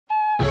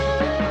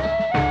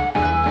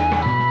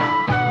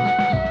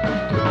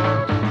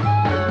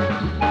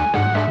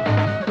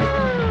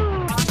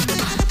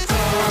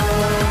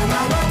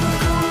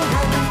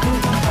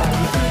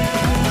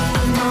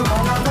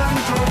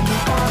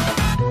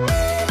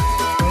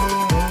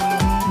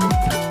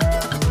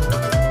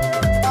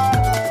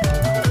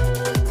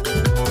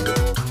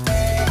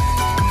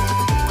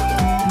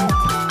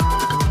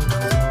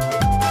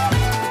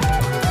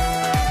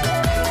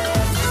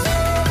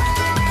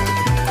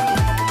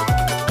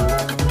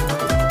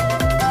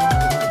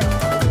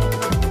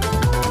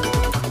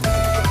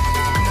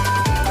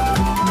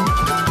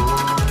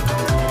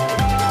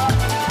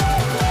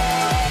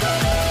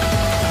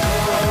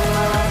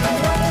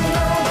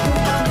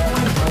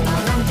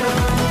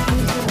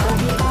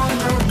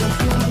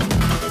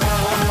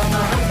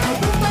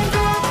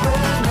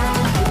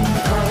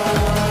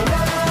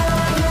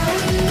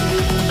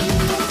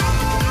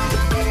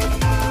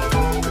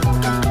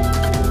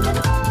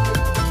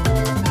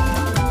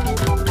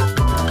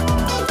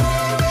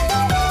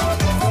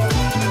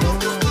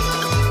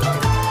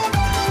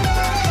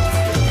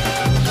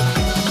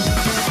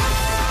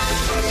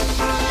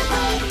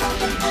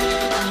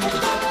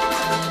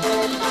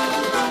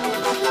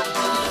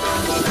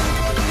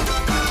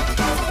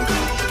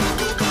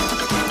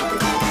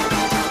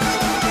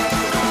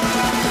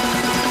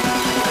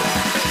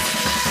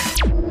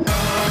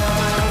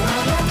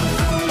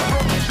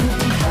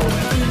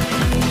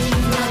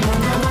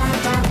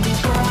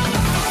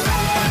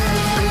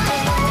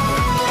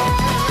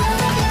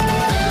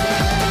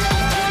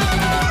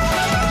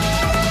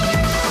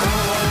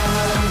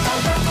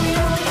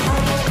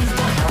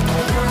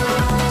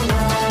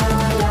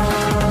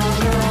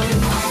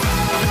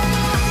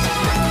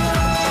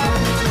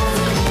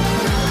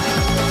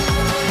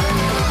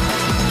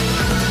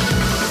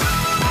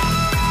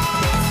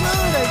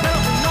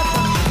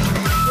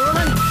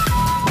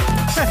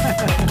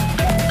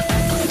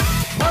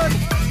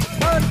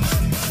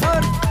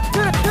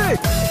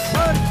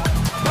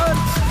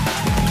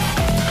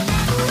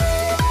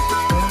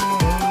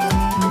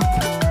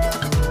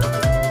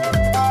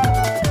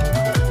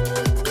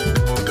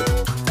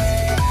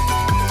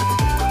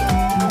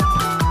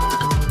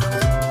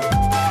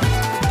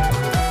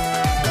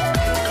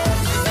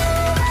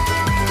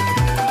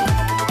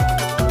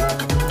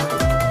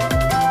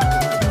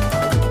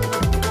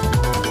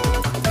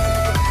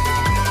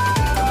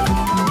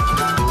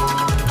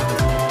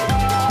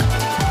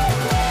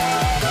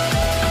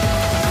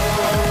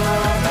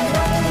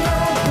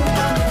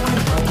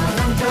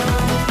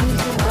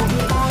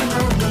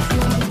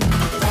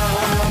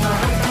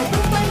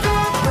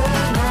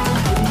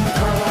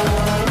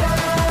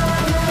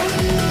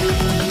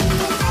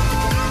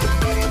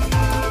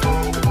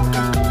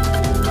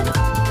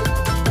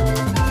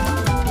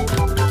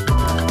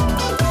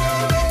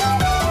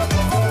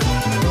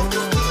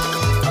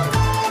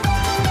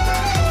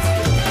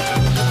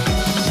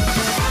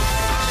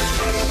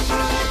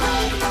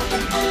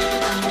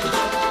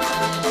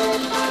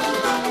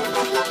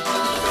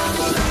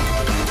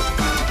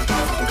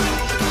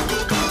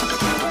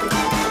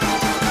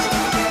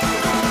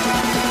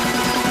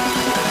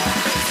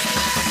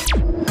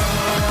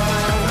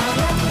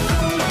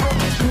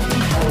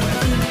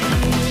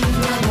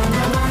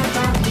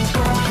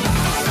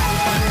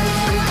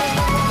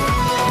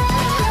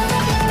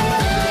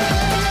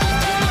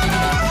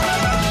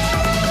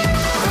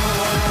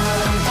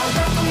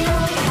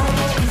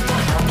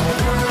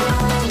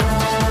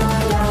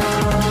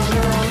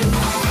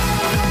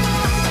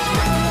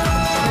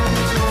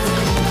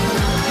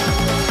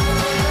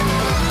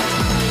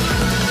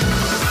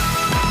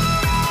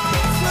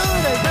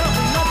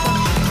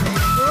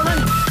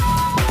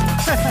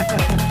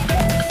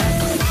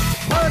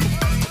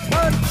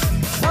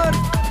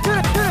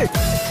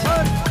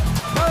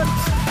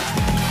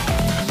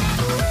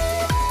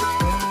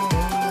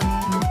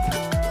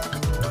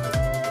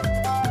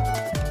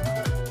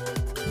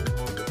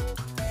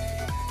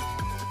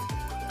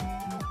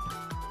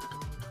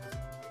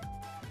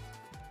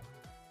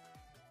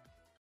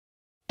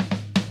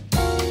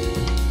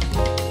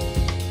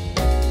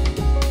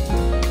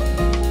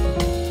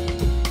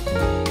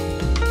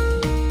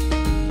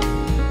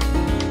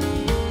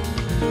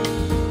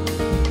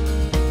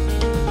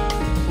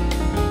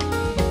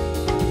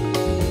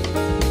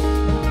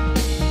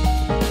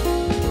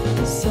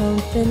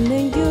something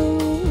in you,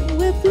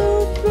 it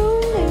blew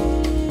through me.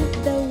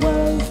 There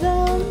was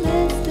a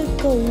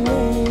mystical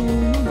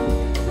wind.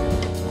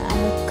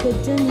 I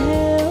couldn't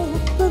help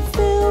but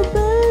feel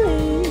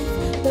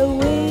believe that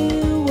we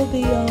will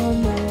be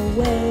on our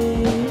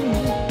way.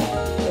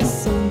 There's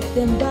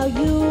something about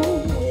you,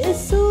 it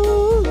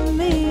soothed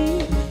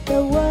me.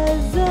 There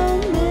was a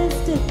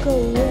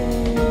mystical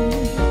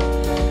wind.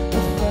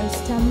 The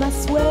first time I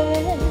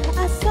swear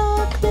I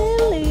saw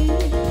clearly,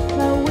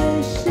 my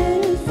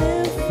wishes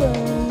infinite.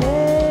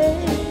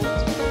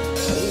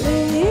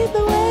 Lead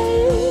the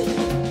way,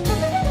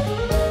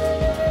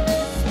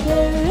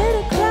 spirit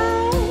of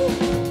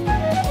Christ,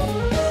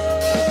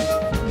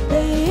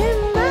 day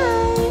and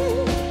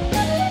night,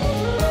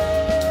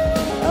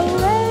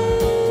 away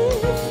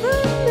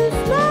from this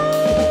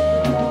life.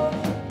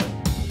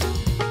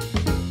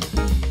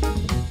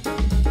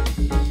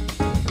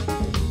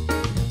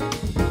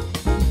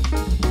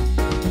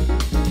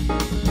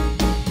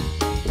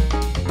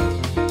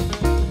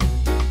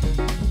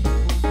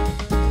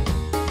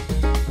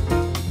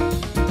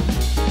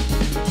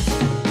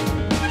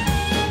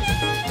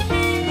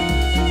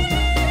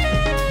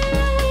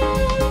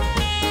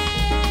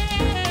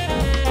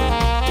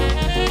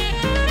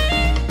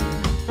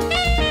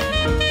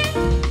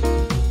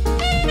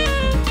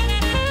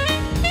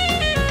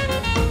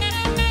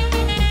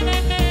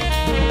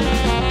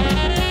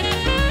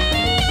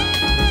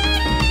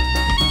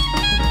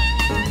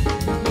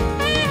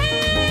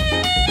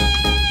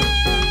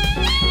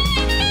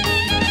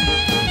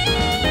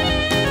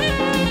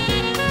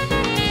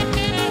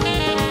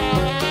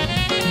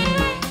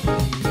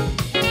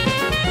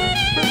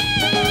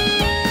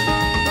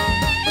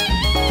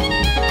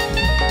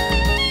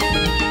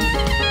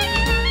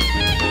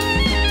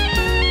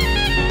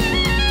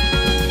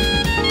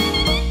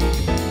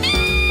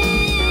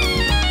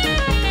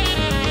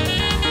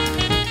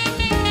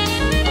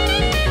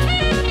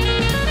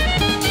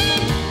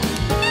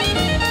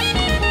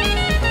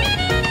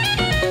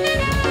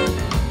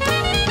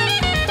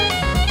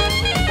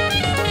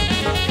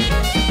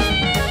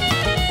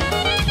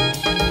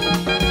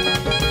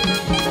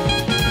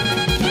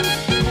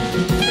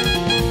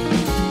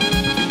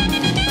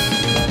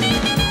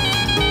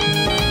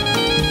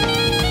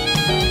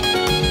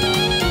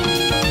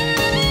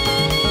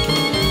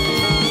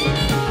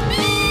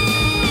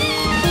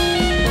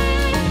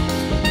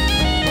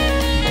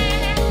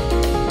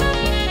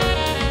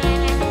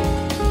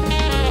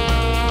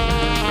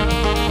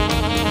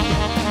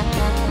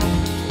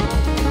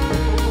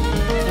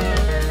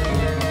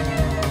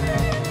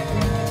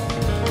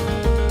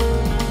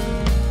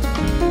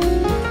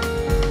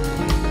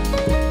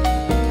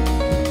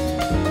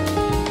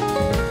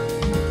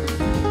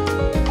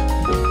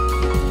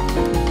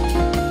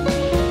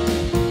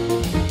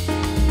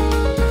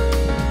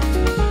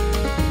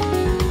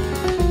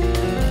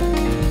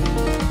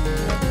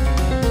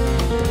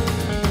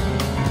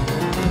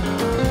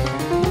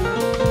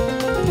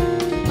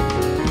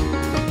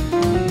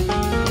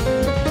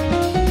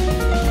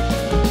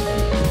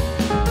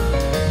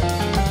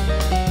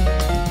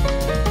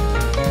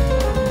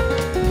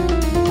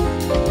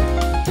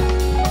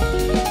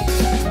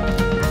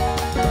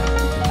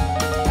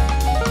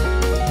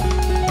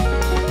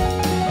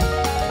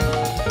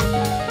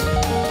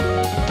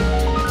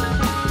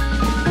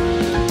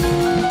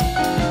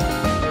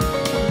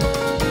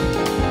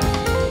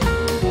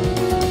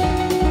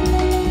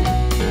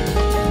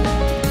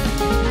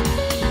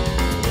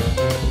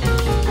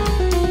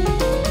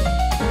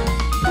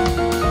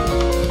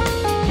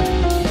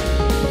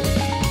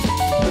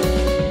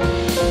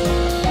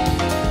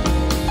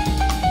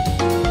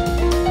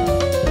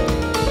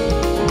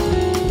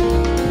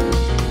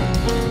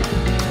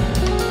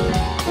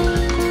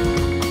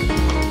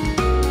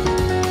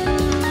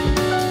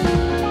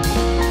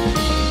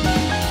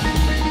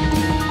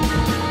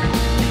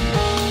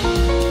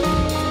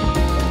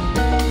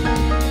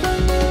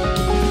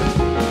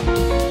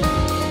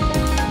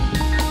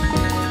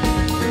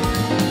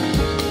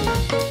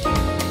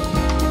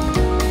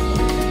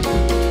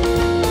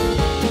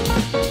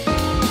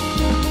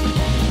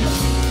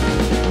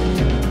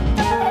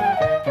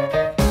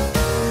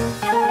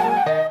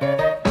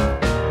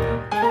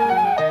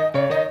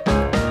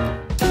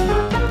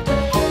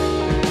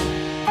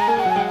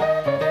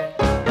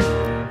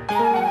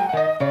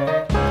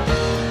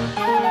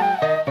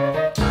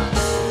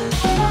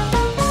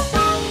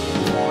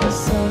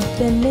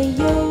 Something in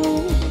you,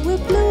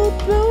 it blew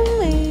through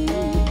me.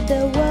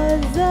 There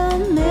was a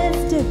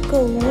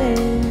mystical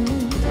wind.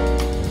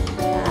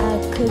 I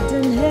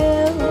couldn't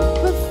help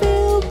but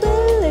feel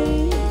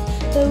believe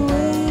that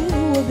we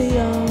will be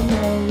on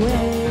our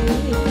way.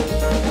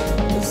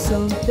 There's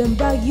something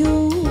about you,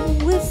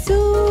 it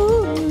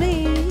soothed me.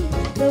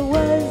 There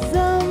was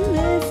a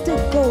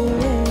mystical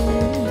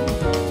wind.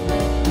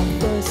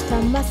 The first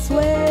time I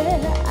swear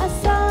I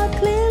saw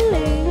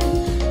clearly,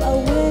 my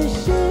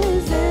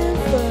wishes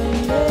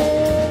infinite.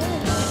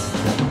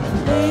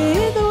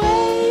 Lead the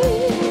way,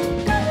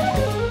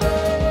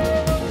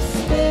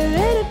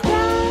 spirit of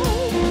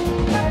Christ.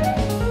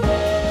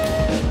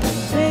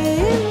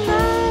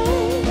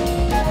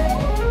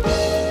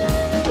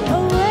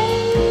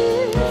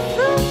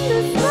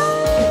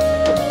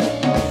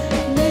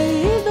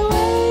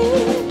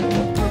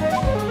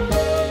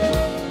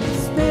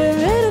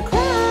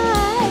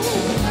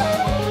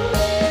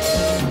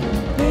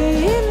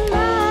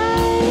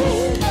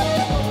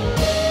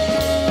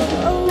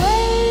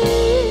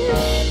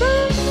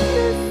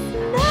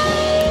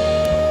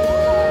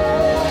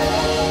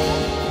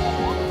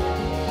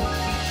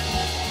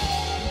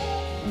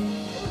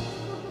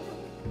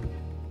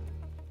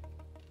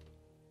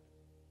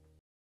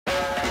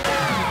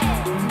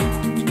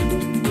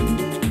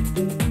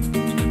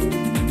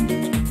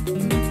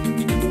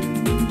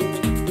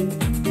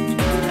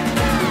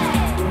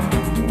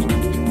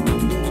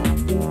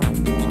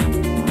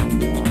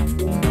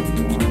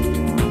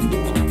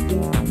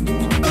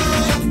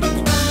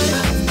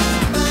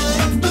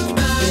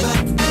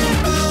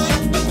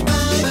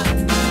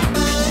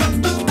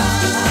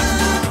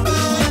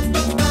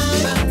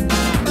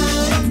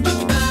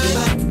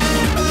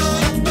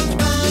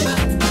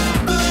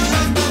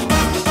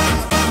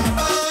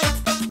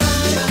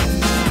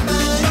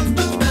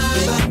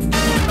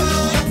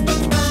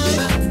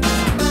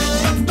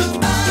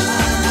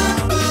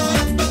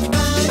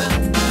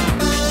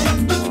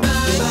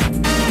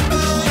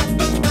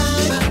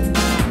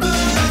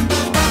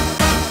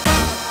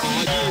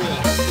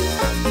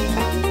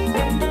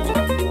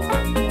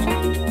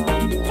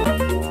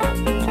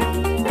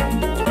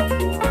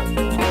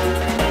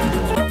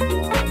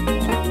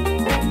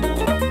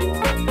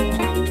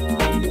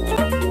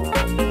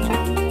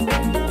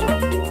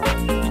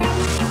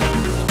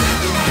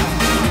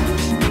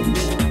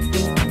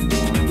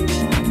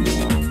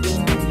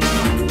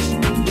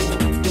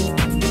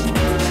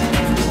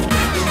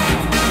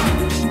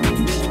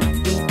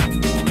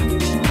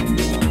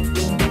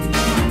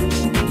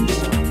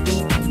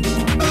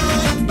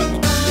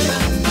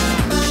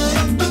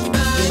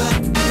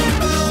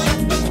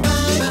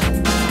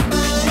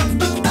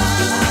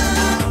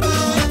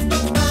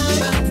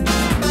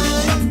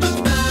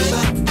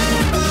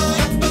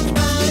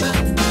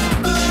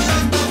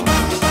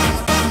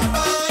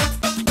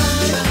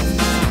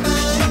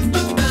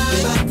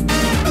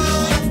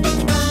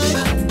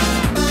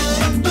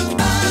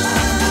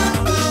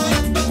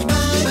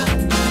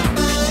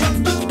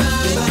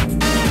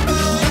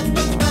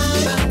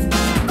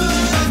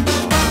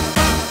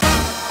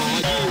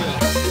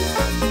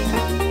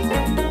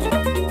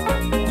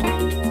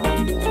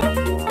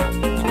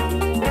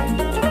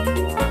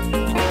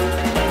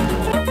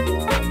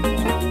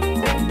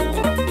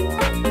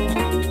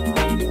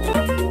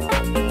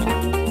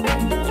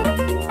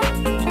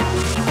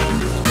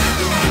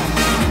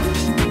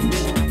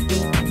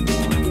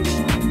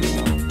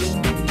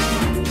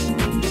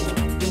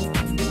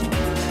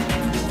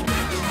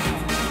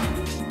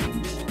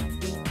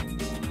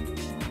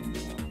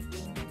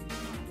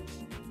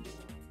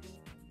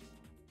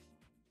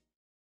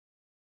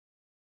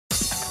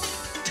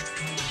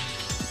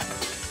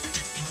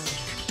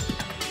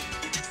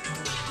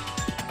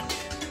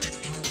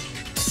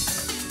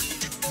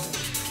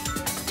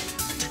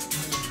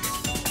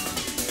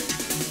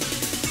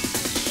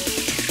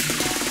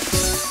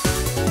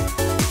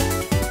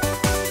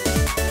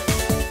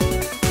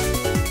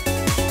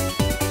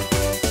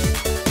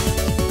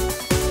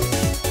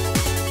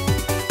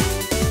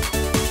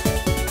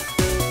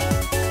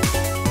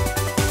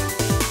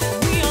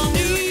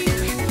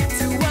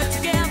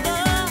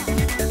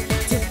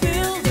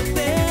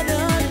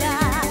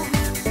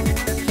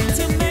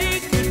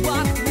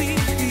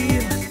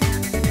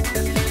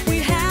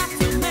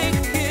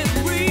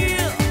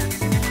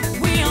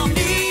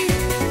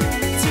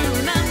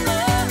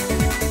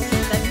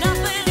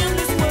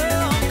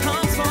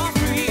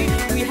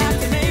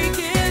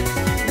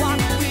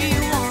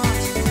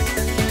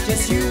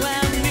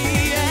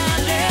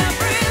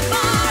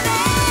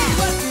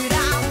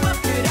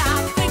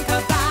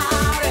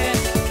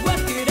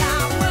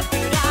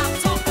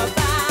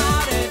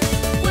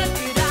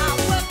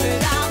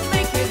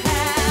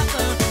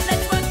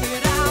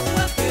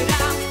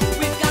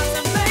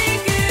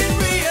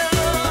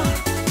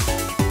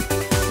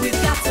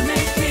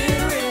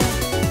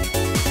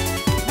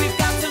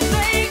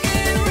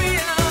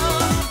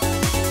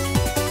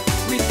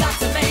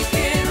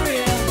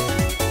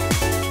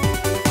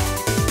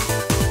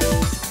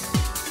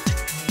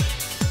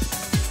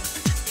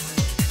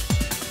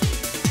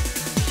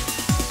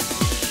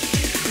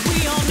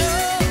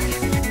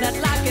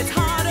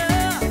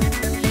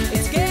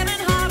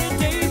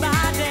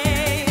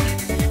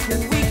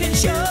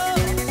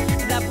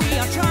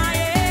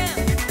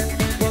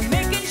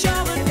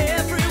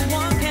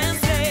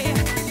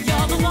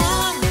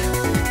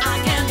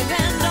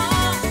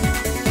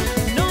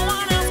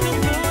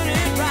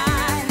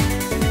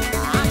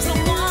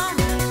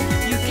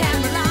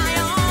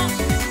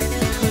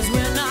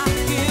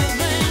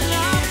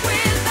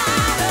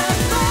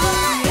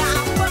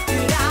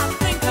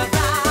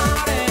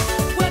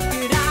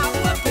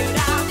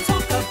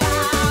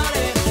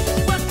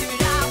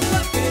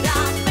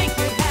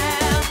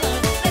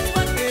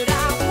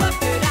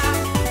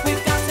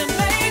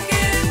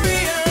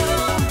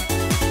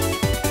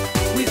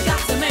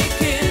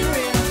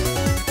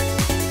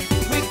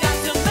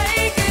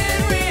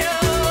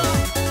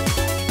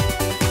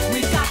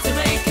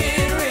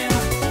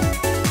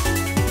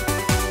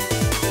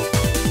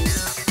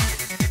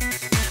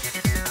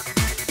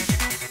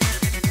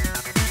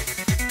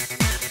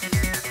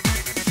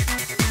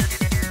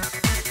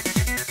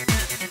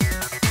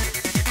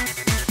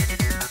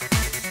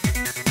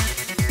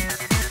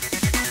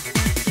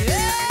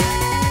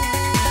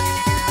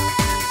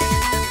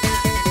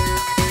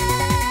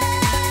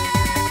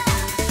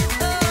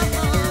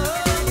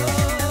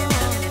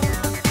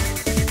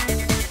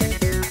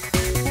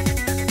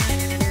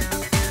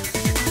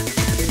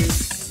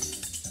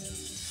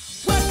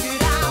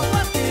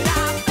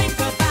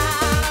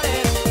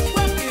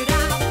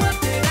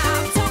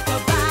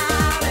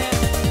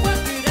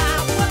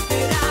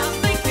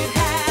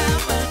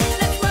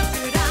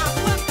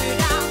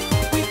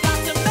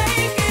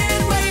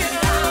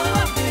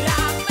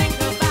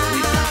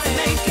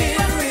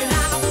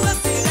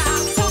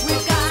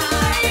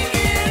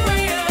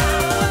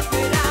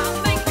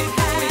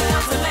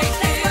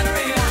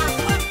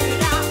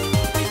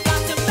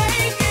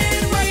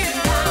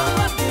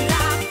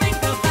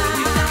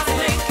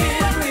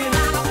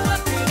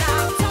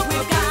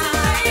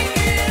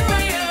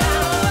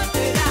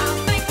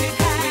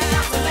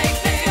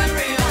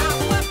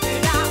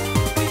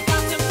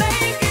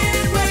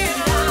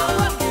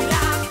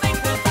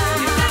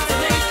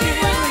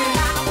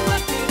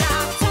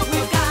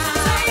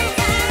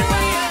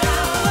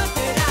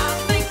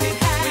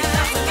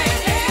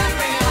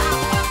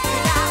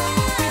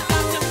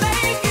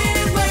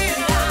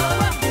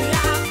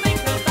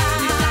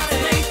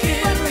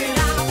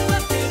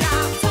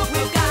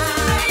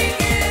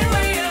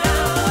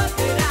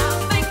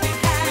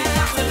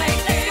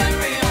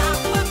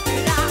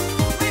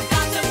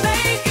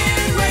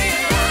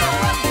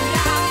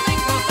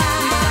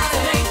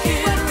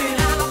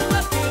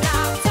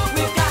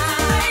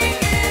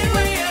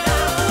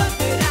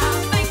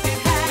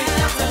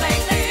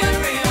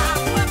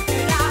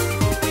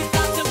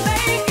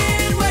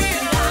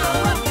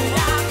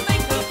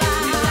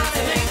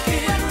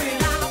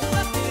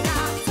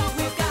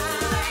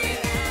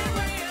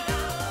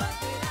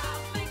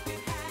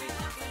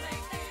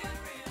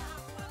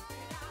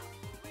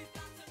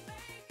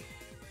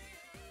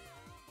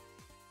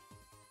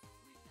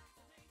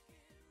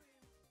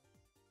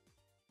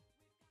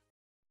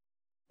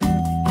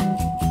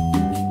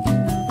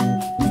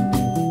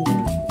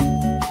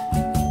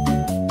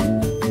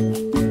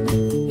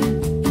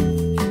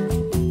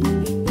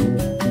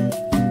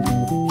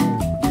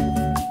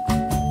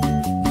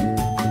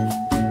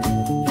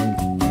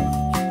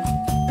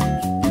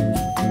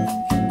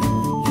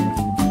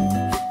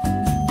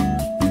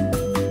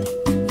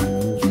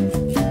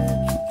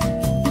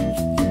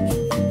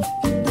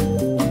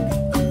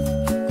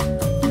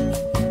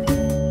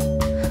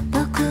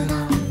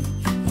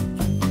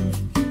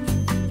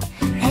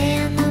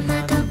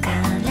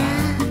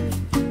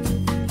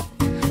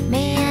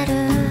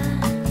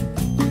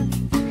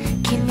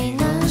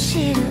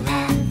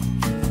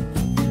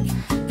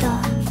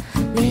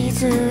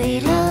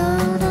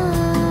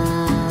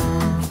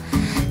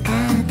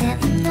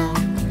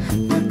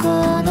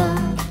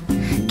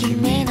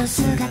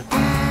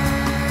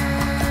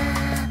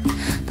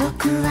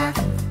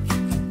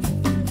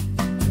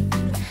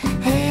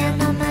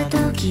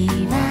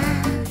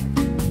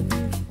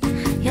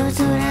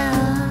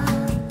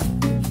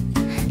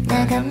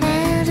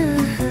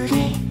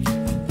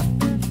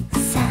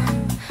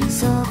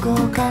 そこ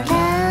から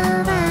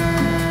は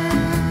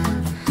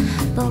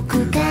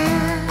僕が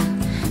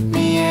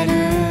見える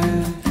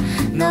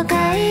の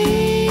かい。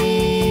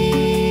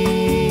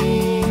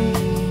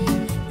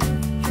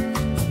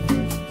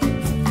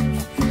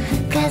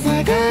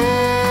風が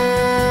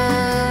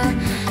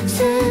少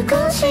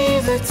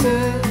しずつ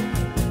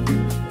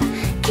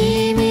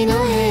君の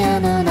部屋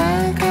の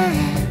中へ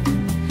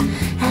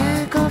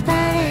運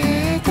ば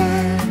れて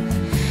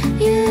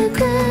ゆ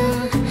く。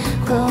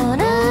こ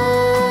の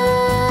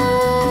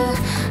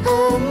想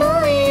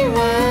いは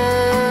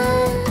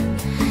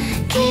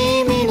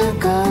君の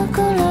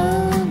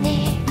心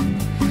に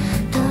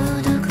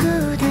届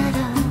くだろ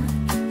う。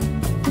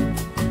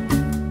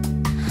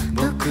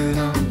僕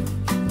の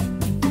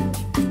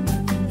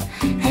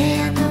部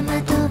屋の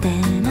窓辺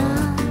の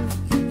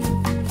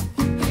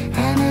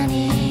花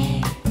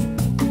に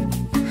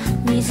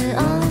水を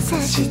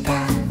差した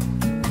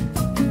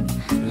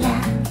ら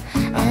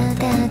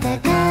暖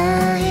か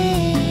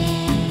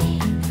い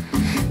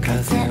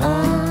風を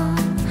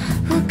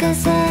吹か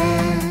せ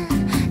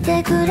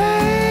てくれ。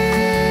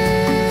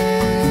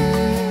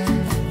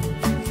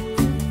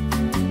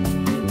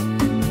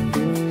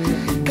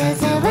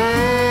風は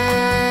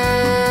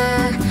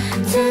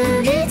次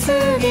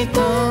々と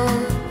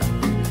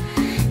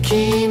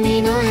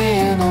君の部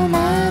屋の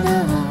窓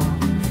を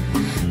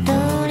通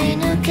り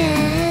抜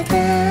けて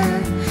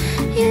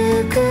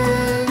ゆく。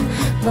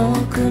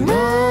僕の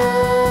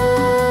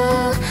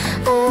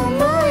想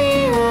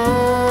いを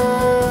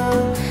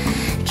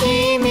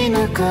君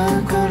の心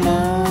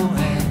へ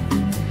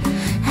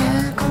運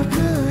ぶ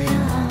よ。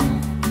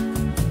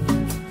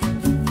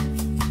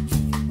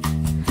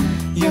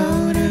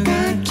夜が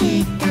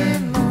来て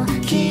も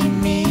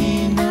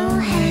君の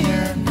部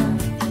屋の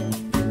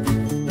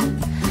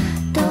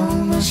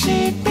灯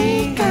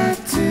火が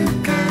つ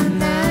か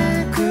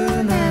な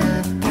く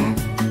なって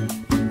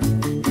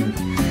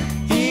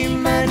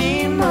今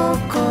にも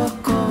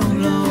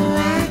心は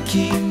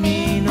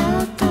君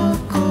のと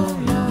こ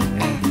ろへ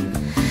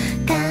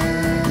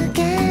駆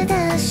け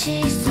出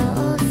しそう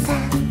さ。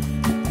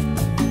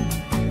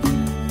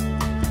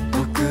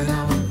僕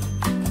の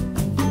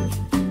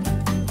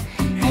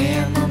部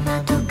屋の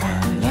窓か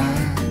ら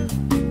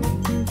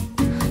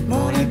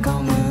漏れ込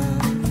む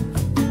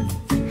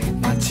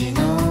街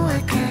の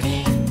明か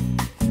り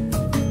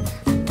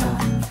と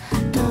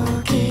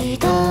時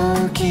々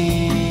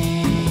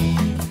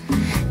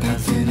訪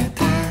ね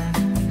て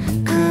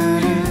く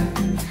る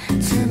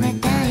冷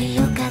たい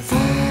夜風。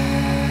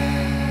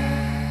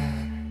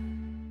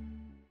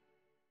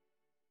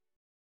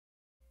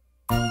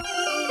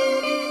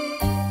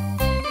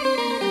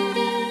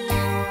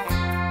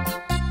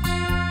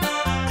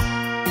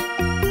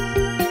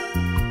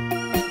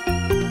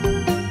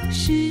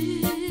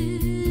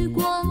时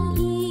光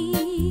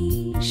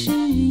一逝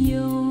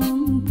永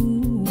不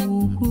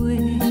回，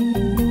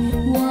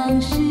往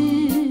事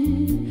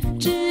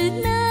只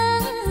能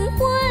回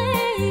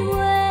味。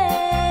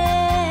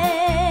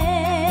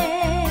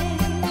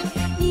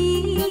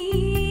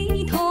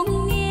忆童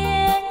年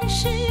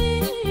时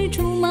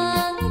竹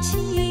马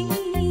青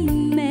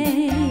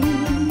梅，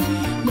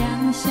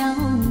两小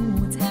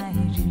无猜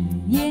日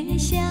夜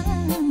相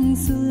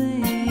随。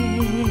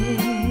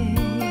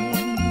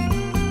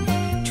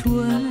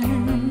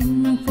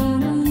春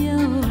风又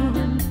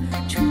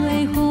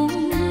吹红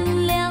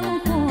了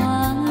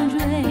花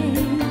蕊，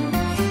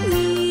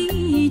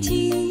你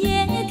今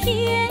夜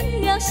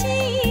添了心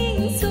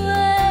碎，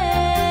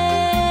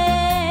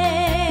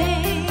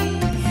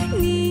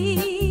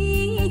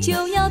你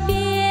就要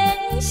变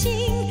心，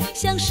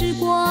像时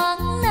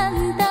光难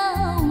倒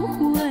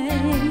回，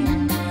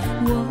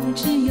我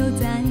只有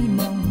在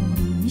梦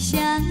里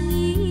相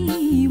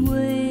依偎。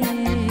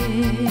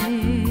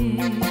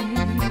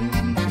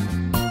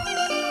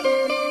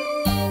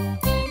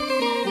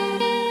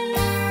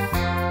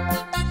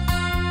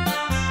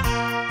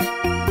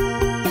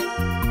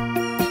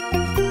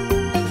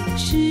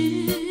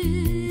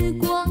时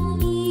光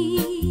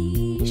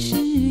一逝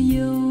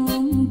永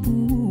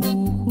不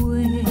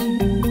回，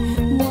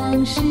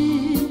往事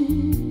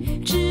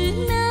只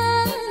能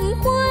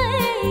回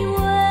味。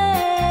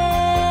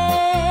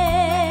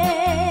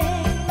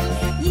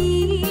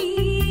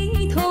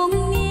忆童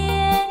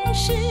年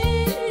时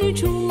竹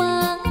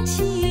马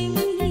青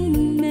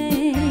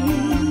梅，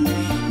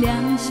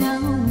两小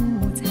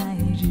无猜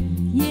日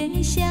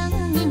夜相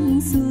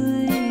随。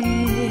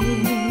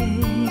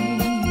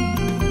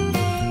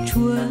春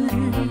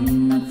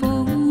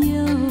风又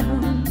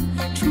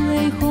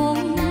吹红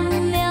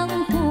了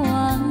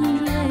花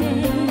蕊，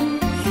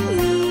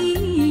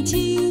你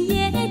今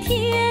夜添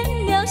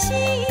了心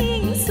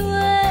碎，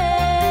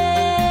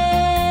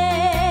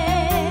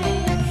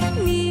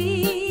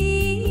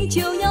你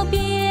就要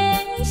变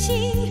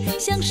心，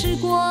像时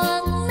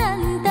光难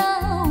倒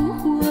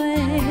回，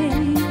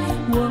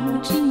我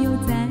只有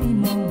在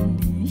梦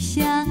里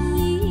相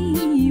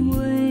依偎。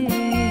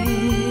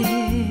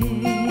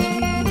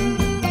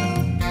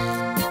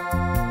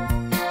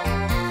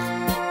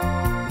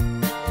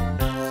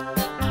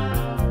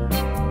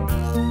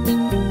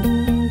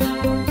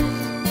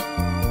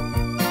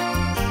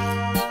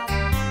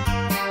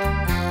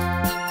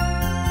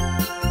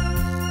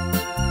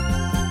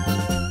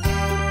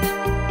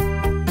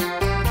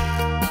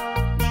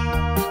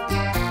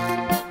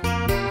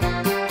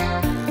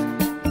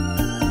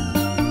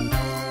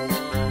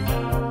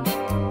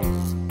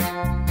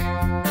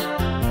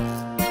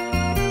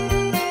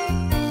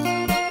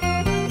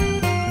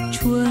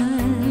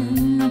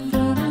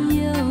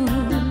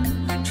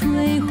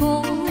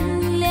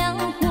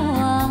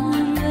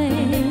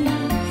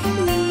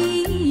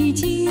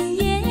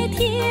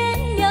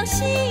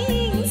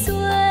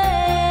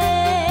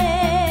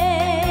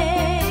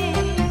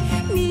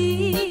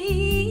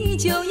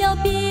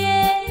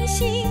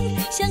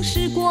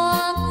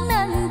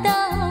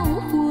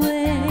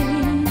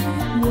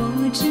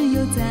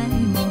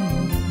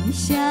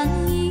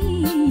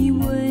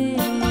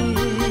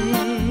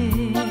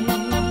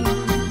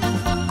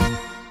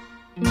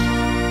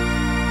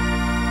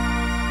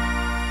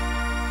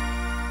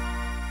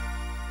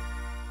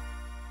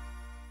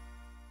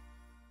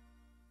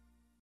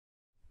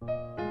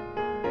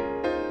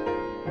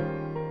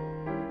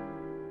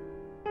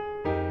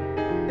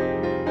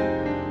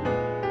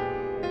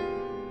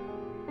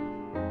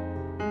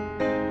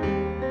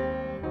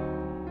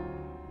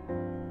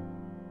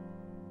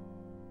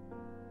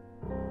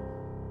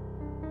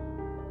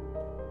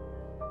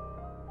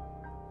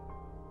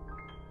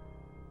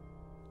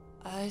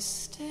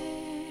stare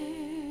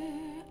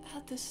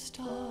at the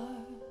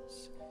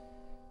stars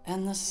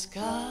and the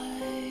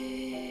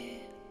sky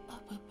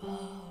up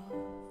above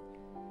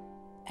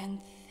and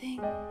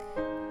think,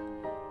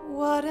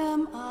 what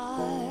am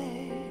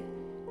I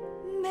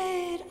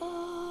made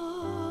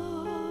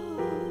of?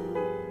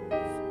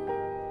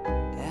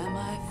 Am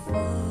I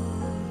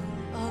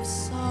full of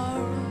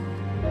sorrow?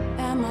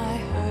 Am I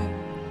hurt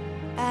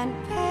and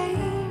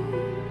pain?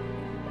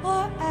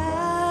 Or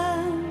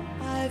am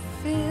I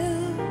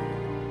filled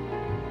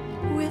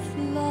with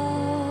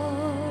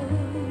love?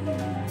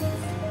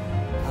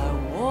 I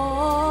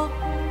walk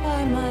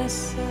by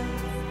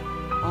myself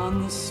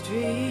on the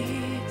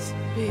streets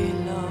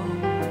below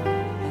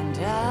and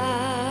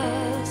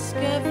ask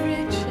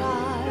every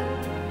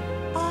child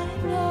I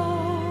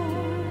know,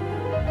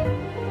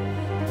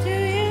 do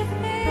you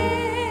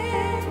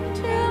think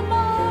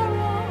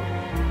tomorrow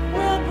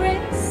will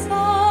bring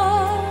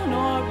sun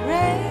or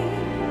rain?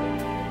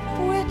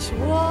 Which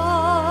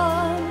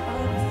one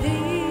of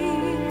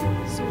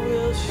these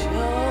will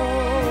show?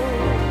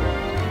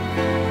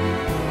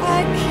 I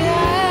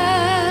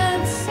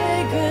can't say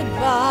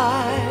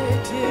goodbye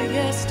to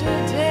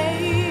yesterday,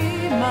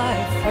 my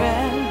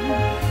friend.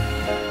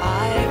 I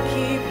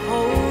keep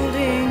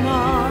holding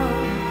on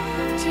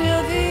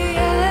till the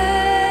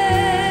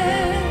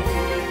end.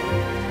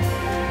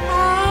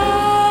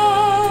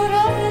 Out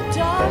of the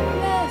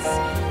darkness,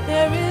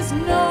 there is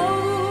no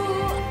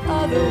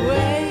other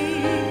way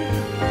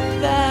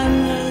than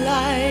the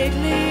light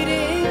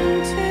leading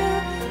to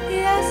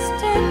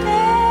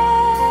yesterday.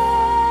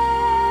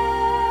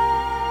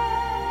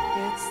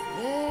 It's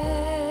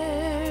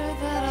there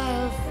that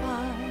I'll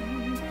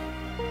find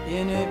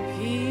inner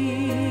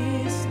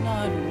peace,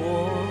 not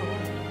war,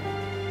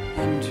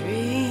 and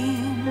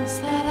dreams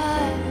that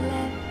I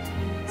let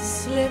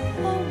slip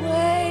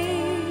away.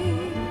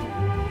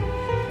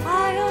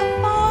 I'll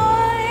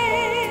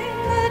find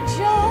the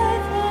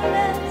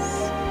joyfulness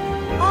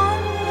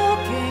I'm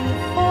looking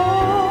for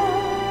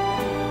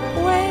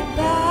way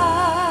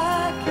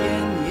back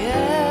in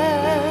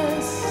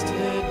yesterday.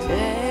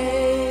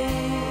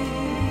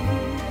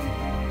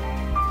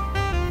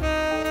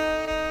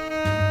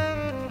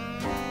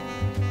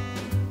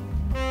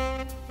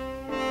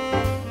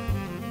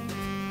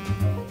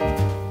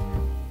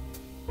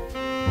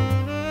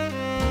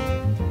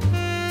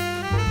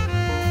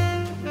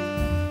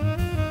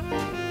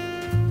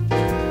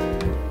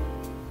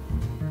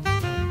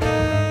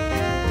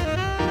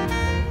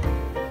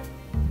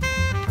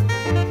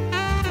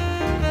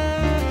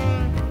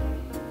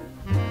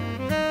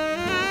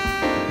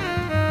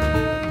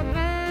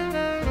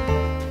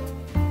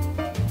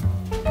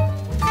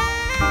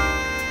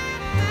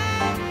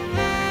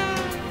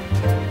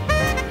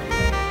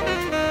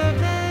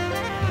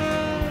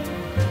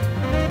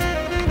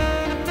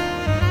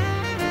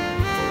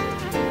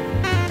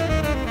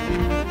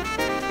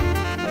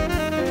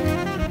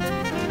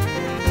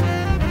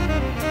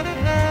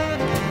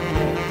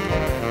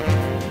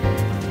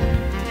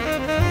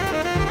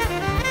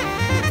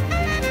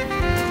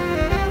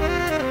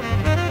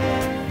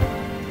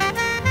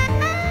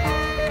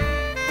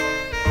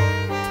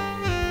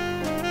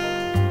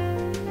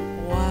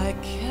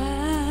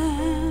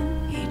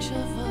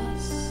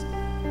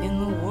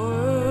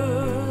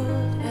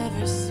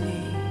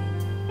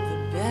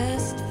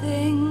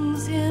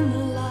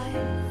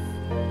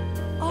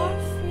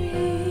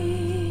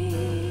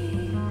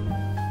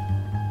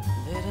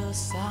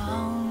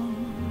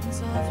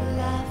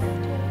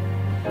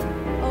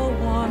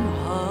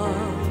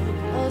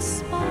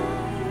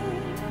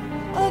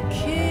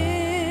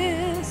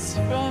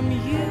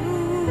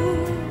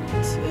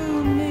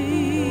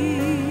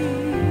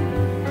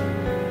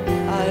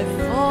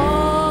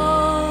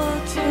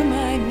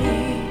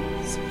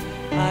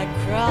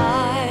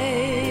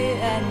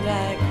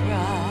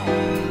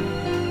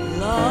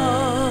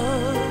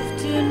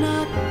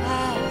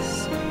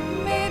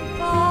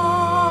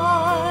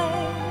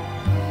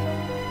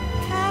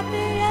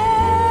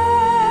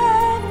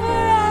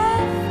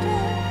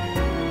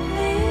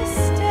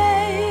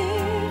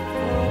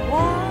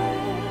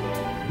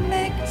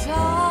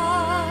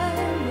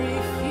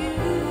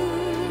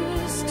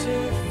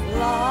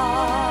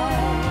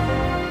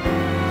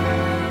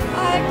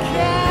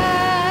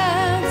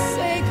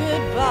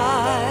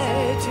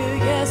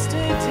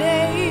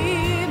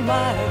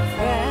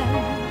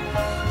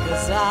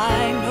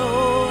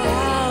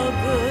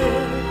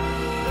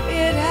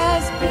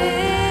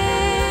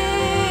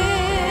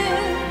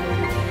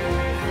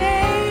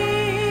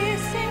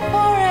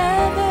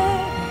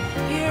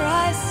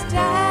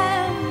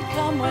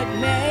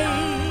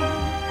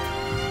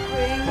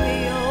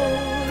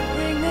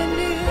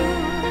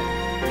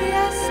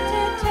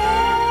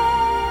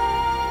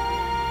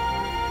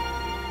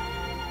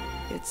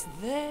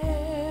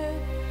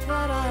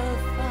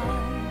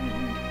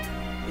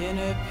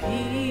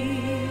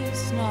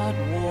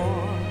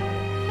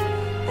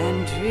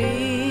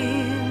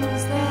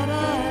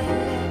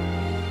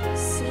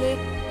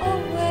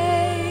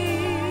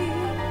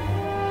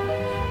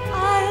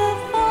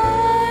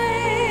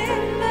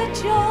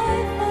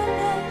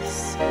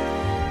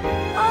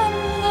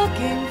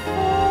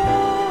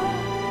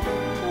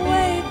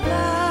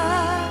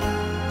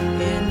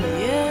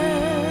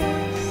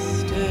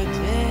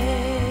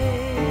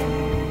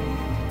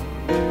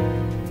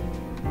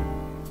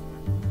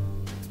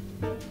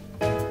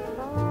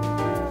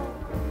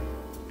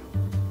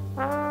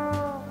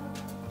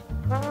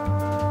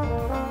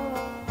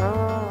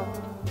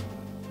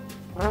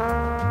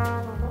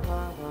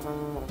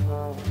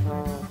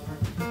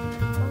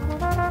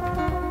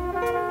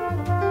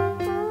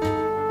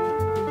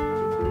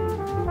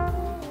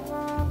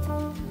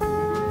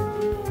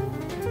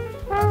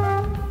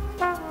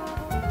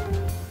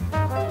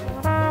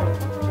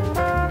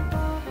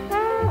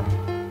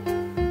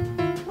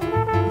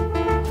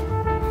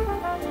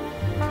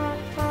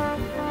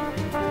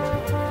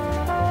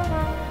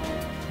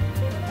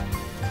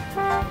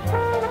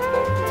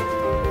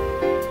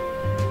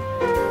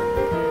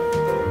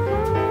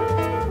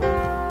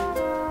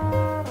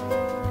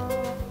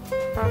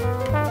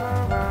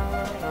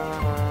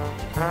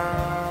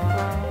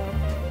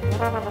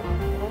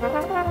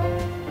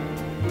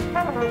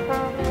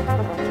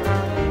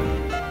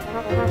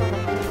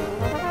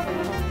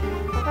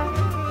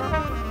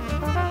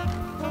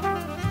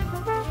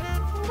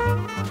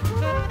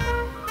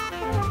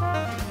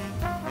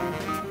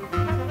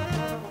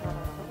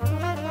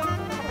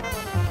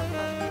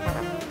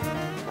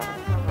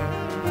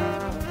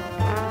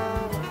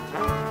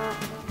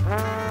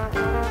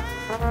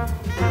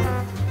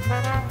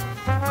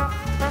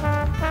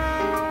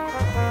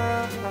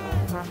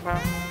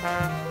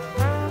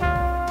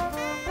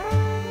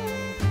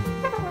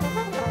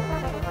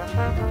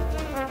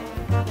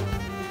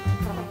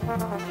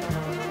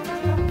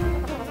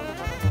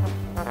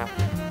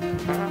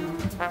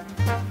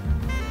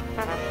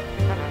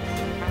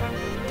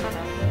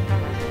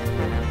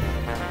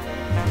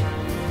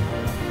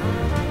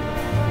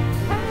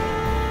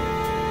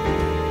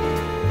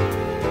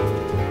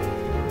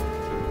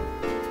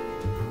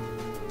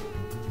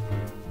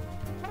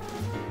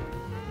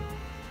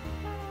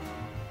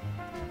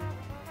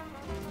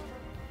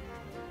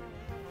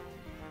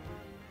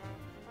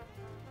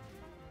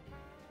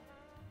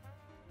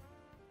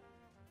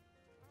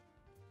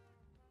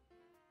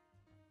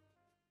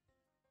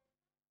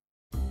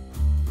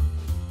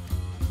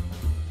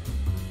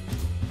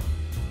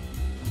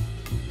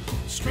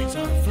 Streets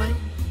are aflame,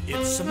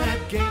 it's a mad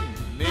game,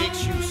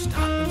 makes you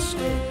stop and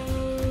stare.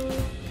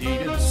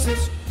 Need an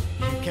assist,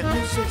 you can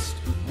resist,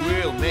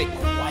 we'll make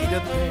quite a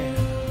pair.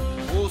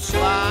 We'll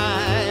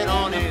slide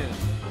on in,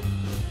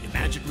 your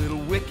magic little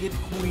wicked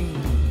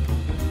queen.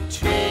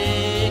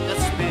 Take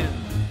a spin,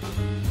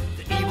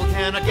 the evil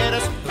cannot get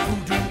us, the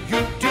voodoo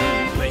you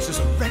do. Places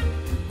are red,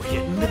 we're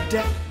hitting the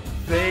deck,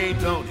 they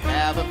don't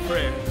have a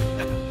prayer.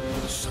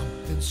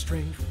 Something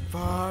strange from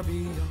far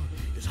beyond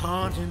is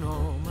haunting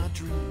all my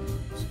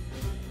dreams.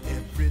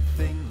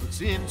 Everything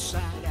looks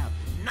inside out,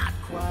 not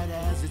quite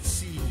as it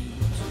seems.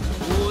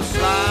 Oh,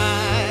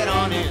 slide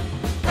on in,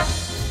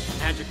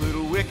 magic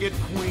little wicked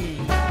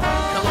queen.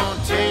 Come on,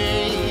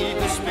 take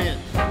a spin.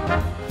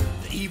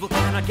 The evil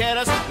cannot get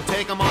us, we'll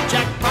take them on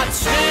jackpot.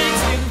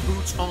 Snakeskin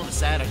boots on a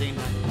Saturday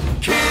night.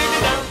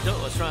 Kicking down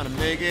doors, trying to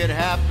make it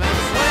happen.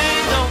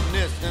 Swing, don't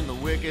miss in the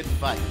wicked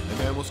fight. And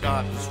then we'll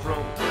start to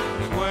stroll,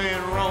 sway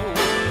and roll,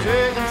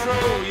 take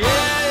control,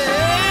 yeah.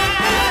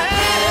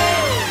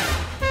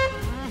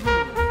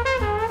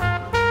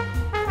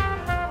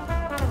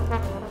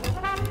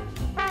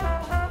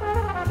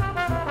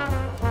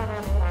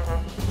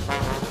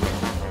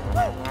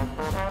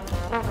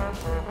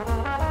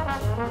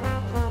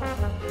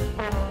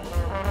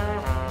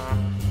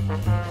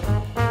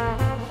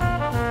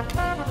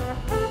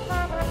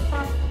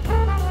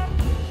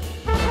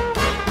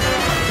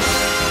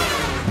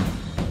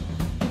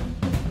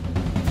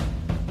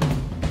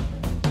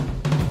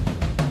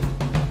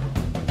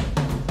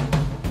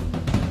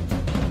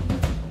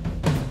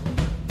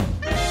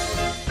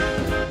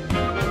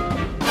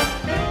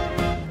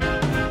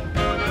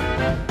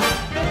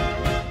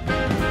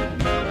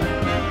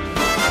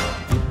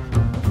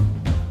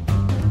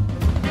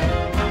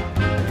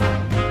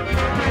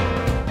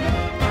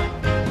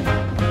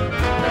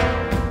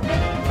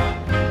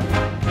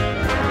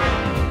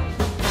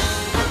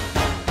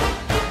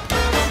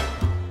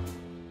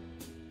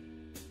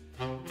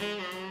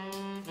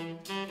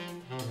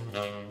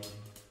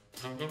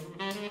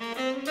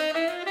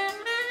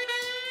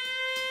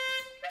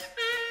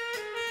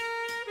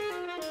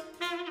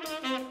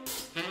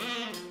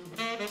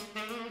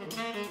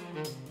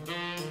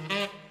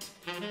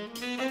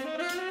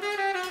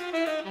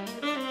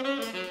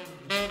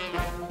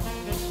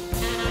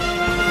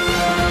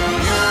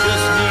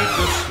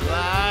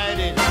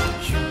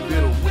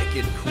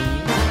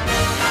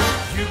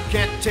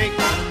 Take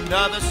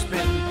another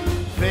spin.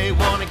 They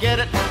wanna get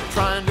it,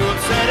 trying to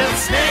upset it.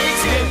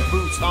 Snakeskin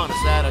boots on a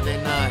Saturday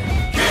night.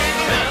 Kick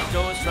down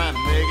doors, trying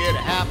to make it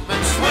happen.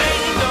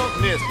 Swing,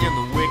 don't miss in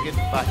the wicked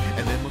fight.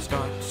 And then we'll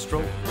start to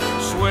stroll,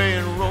 sway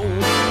and roll,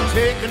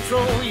 take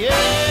control, yeah.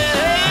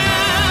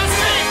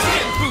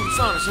 Snakeskin boots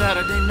on a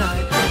Saturday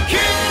night.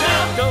 Kick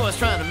down doors,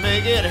 trying to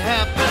make it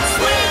happen.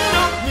 Swing,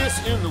 don't miss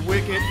in the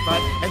wicked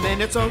fight. And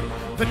then it's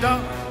over,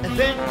 dark, and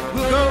then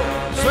we'll go,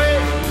 sway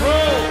and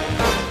roll.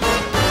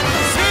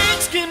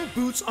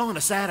 Boots on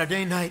a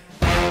Saturday night.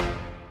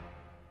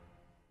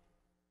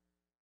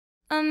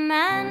 A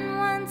man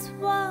once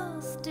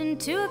waltzed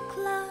into a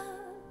club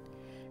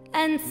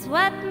and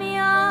swept me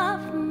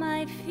off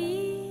my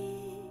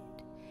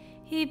feet.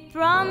 He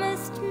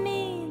promised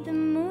me the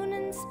moon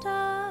and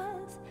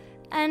stars,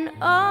 and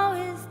all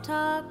his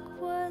talk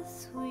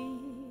was sweet.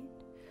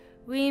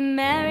 We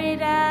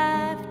married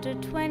after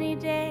 20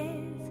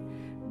 days,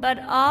 but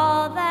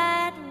all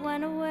that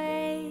went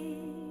away.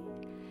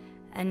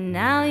 And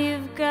now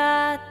you've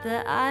got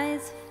the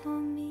eyes for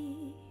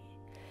me,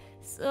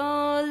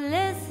 so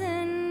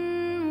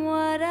listen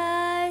what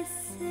I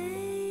say.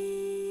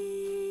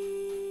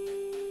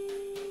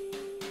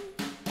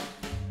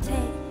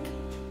 Take,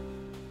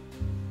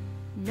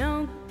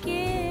 no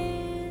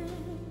give,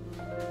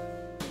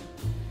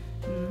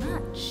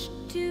 much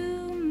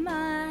to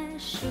my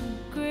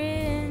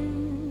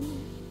chagrin.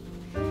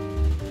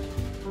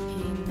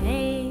 He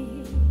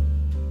made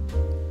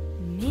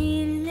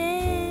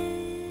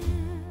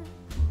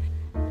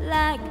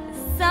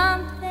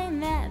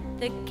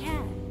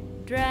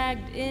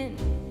dragged in.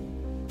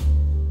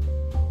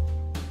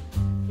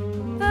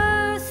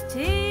 First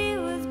he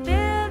was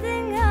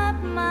building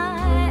up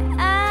my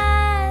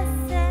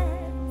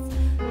assets,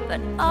 but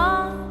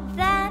all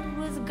that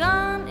was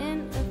gone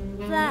in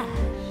a flash.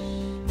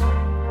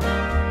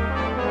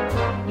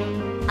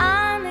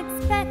 I'm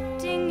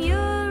expecting you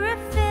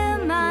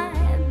refill my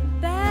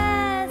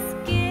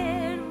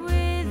basket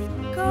with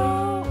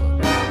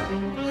gold,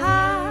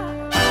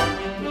 hard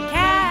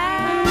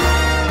cash.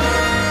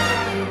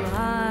 Too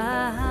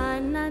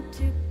hard not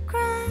to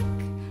crack.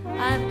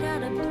 I've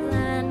got a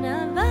plan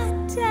of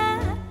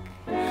attack.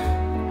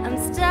 I'm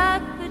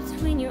stuck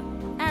between you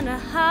and a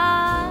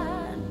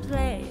hard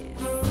place.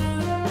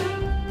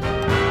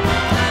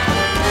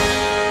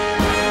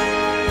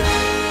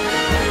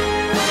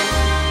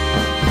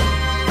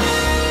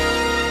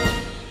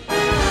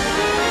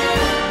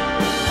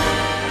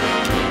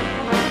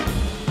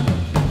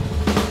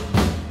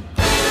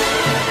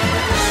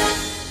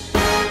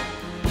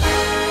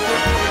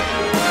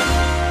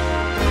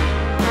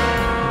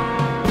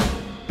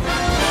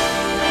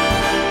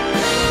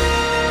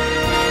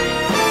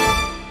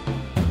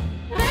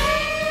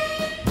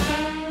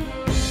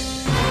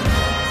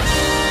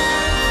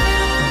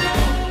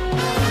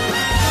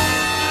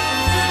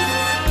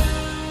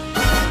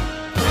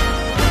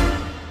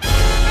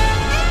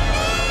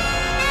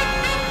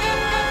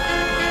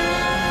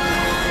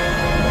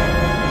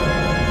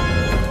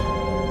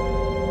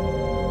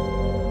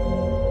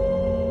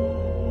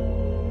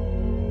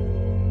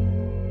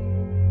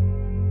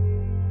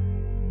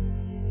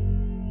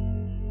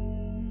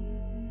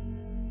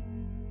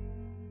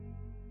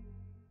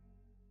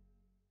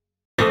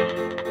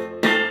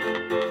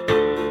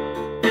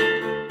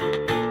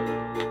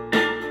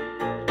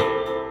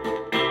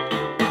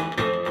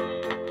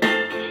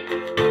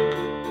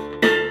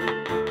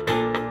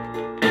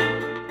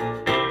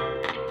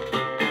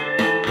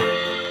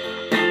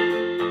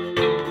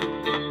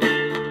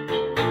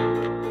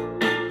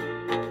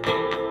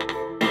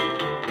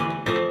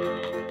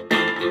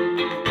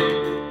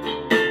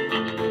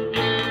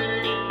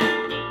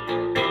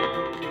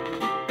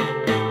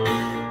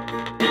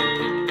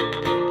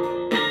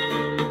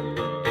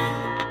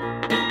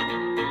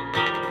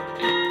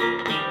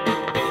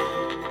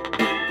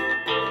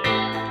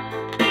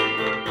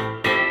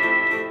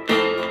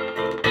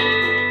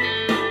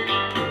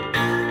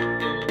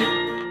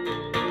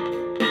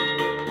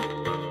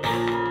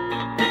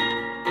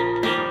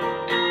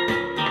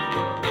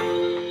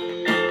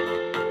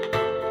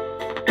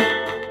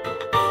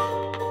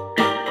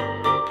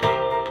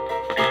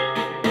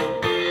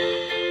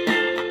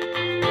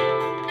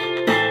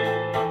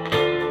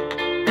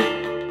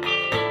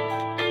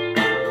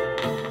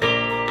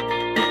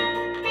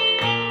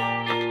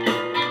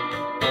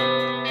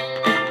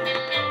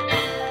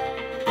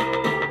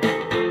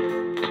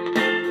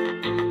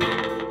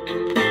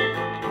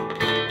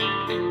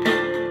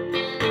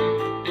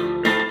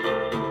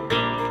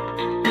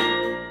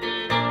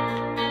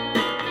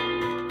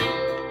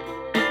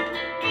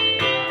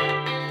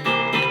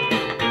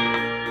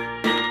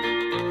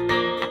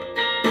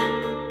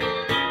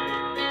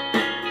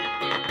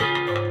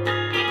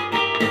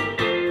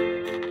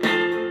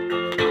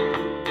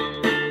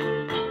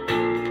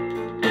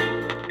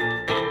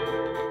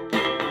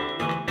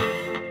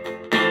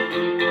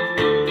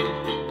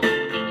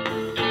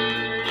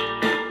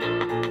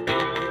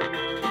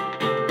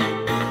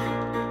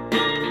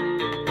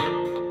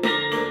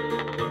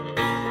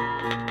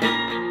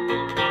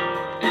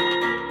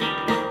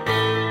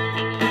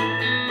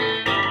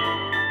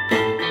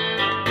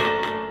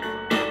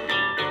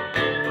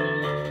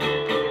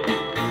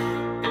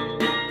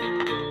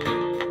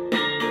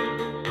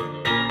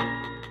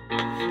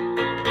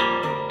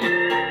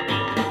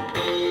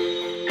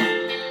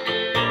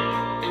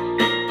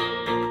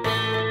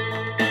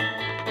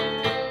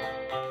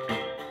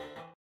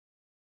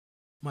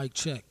 Mic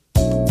check.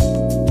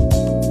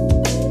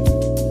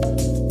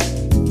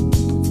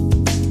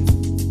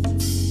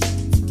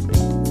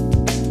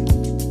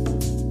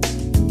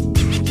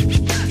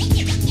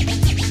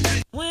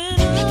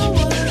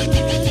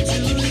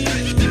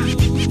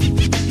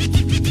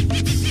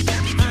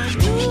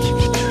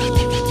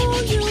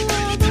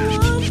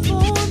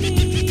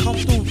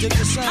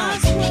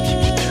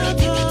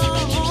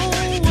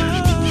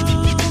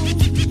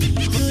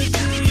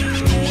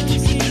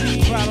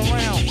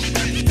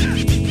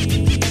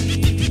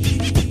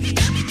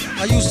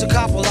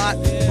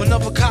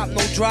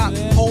 Drop,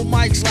 hold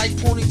mics like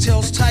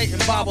ponytails tight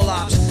and bobble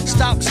ops.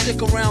 Stop,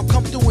 stick around,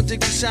 come through and dig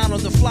the sound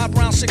of the fly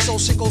brown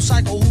 6060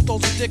 cycle. Who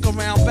throws a dick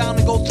around? Bound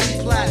to go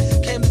 3 plat.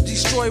 Came to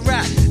destroy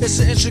rap. It's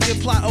an intricate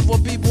plot of a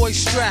b-boy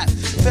strap.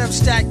 Fem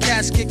stat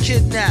cats get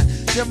kidnapped.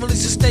 Then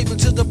release a statement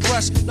to the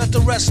press. Let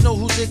the rest know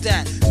who did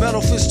that.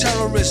 Meadow Fizz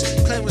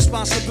terrorist, claim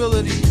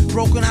responsibility.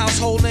 Broken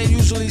household name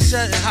usually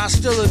set in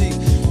hostility.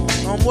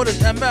 What is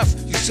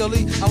MF? You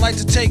silly. I like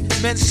to take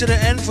men's to the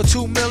end for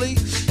 2 milli.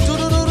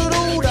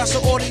 Do-do-do-do-do. That's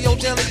an audio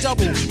daily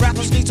double.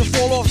 Rappers need to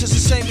fall off just to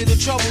save me the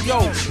trouble, yo.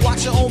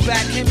 Watch your own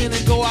back, came in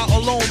and go out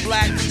alone,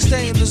 black.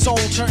 Stay in the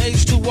zone, turn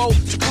H2O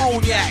to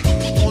cognac.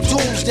 On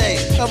Doomsday,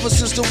 ever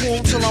since the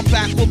womb till I'm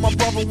back where my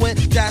brother went,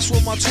 that's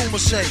what my tumor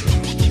say.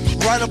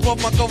 Right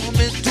above my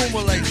government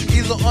Doomsday,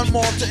 either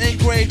unmarked or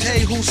engraved,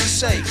 hey, who's to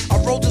say? I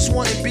wrote this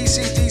one in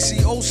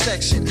BCDC, O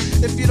section.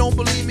 If you don't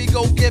believe me,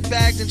 go get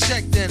bagged and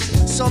checked then.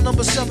 Cell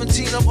number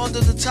 17 up under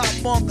the top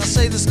bunk. I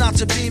say this not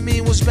to be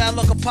mean, was bad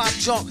luck a pop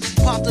junk.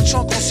 Pop the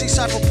trunk on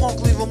C-Cypher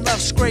punk, leave him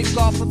left scrape,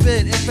 God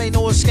forbid. If ain't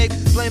no escape,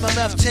 blame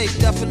MF tape.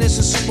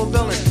 Definition super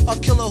villain, a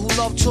killer who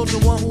loved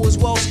children, one who is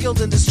well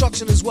skilled in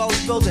destruction as well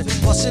as building.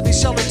 While Sidney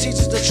Sheldon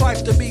teaches the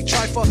trife to be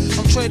trifer,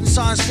 I'm trading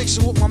science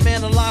fiction with my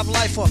man, a live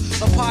lifer.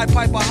 A Pied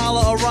Piper,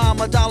 holler a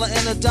rhyme, a dollar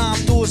and a dime,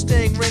 do his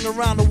thing, ring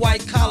around the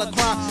white collar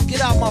crime. Get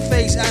out my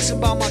face, asking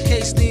about my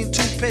case, need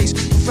toothpaste.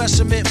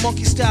 Professor Mint,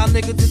 monkey style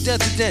nigga to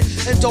death to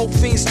death. And dope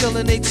fiends still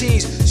in their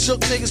teens.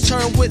 Shook niggas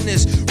turn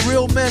witness.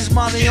 Real men's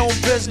mind their own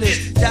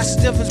business. That's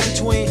the difference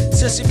between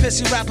sissy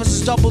pissy rappers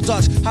is double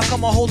dutch. How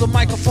come I hold a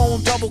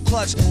microphone double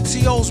clutch?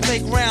 COs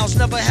make rounds,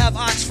 never have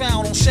ox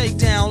found on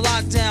shakedown,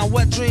 lockdown,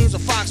 wet dreams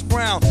of Fox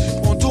Brown.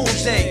 On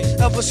Doomsday,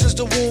 ever since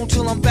the womb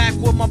till I'm back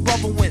where my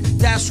brother went.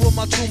 That's what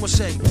my tumor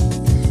say.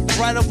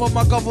 Right above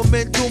my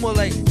government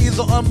Doomsday,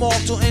 either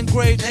unmarked or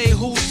engraved, hey,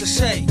 who's to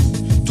say?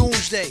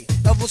 Doomsday,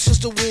 ever since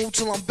the womb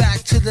till I'm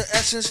back to the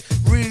essence,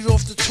 read it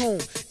off the tomb.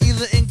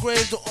 Either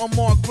engraved or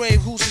unmarked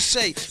grave, who's to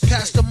say?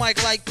 Pass the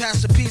mic like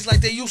pass the peas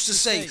like they used to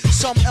say.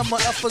 Some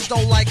MFers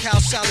don't like how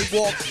Sally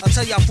walk. I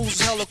tell y'all fools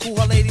is hella cool,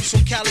 her ladies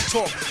from Cali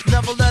talk.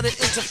 Never let it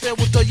interfere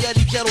with the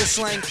Yeti ghetto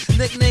slang.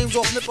 Nicknames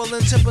off nipple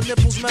and tip of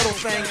nipples metal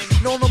fang.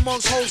 Known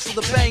amongst hoes for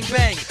the bang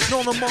bang.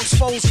 Known amongst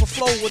foes for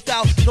flow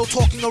without no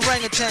talking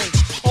orangutans.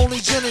 Only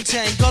gin and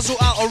tang, guzzle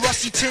out a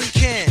rusty tin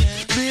can.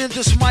 Me and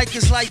this mic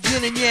is like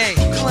yin and yang.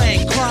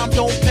 Clang, crime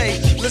don't pay.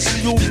 Listen,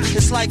 you,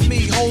 it's like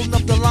me holding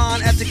up the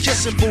line at the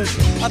kissing booth.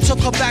 I took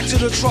her back to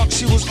the truck,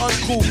 she was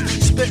uncouth,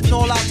 spitting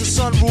all out the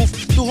sunroof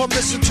through her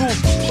missing tooth.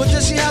 But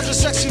then she has a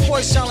sexy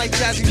voice, sound like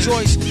Jazzy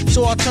Joyce.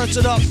 So I turned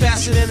it up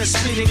faster than a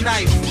speeding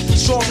knife.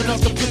 Strong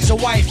enough to please a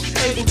wife,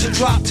 able to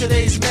drop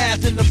today's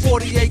math in the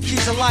 48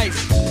 keys of life.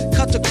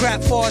 Cut the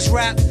crap for his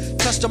rap.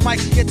 Touch the mic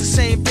and get the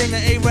same thing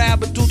an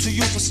A-Rab would do to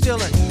you for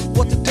stealing.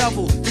 What the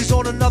devil? He's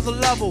on another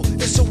level.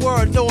 It's a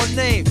word, no a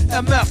name.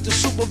 MF, the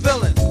super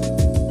villain.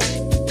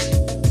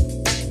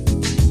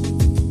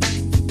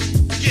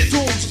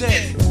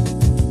 Doomsday.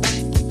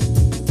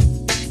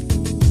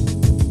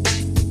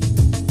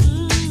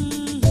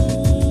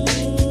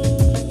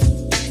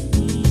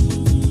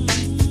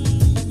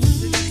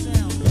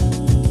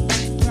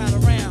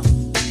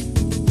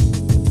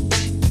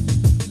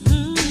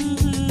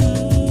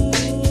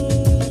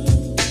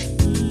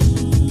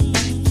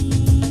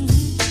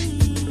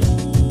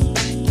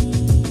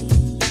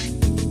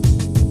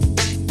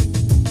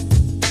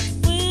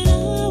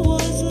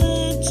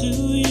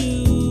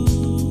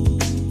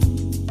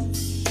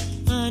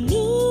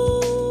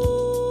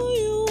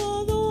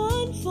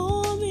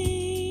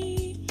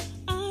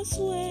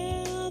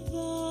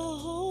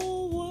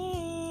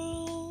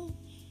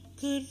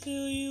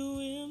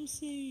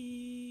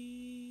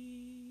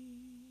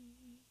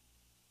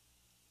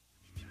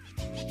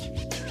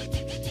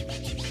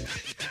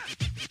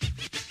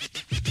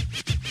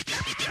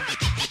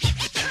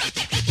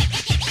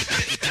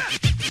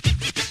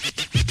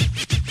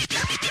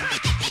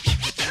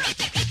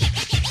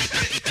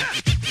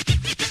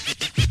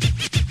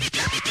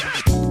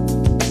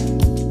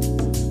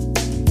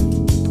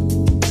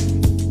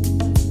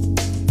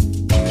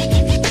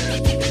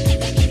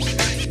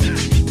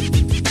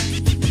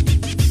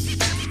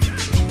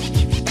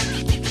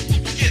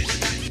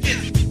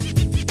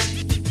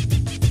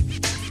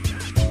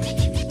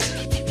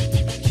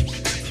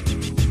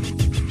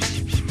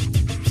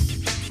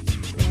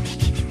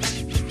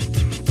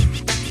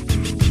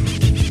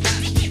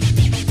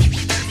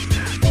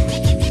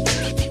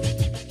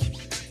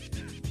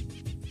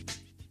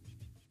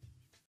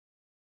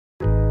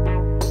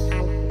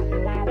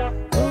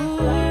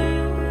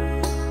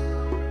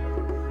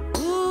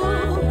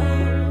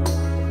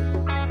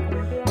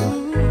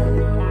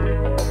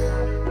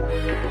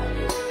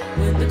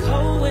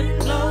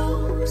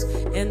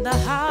 In the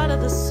heart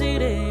of the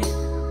city,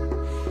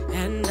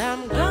 and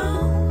I'm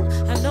gone.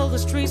 I know the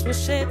streets will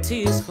shed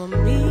tears for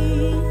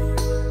me.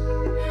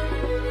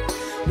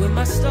 When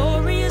my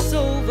story is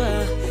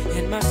over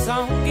and my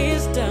song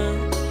is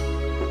done,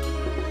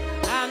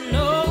 I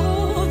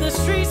know the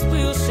streets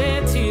will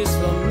shed tears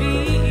for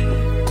me.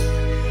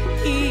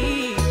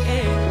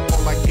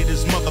 Like it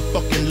is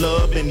motherfucking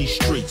love in these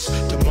streets.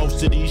 To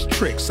most of these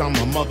tricks, I'm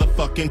a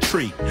motherfucking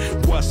treat.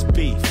 What's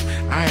beef?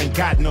 I ain't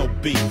got no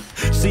beef.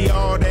 See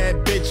all that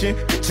bitching?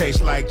 It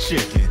tastes like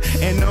chicken.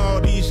 And all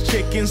these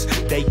chickens,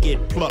 they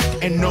get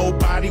plucked. And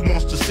nobody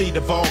wants to see the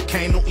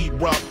volcano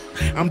erupt.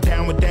 I'm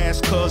down with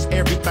dash cause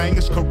everything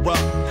is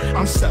corrupt.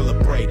 I'm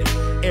celebrated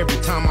every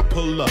time I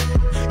pull up.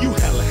 You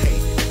hella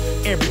hate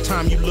it every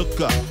time you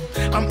look up.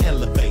 I'm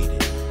elevated.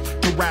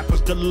 The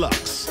rappers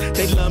deluxe.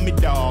 They love me,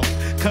 dog,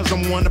 cause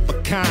I'm one of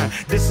a kind.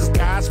 This is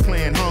God's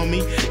plan,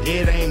 homie.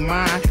 It ain't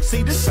mine.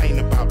 See, this ain't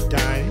about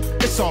dying,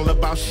 it's all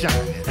about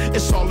shining.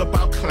 It's all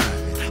about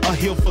climbing a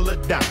hill full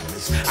of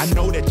diamonds. I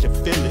know that you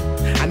feel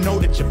it, I know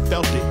that you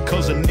felt it,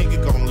 cause a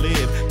nigga gon'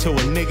 live till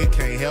a nigga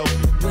can't help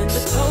it. When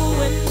the cold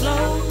wind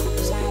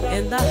blows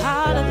in the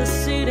heart of the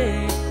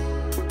city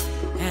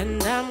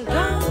and I'm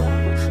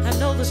gone, I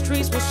know the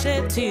streets will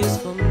shed tears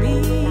for me.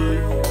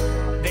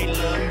 They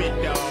love me,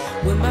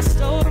 dawg. When my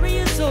story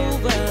is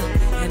over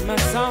and my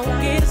song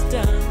is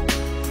done,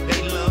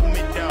 they love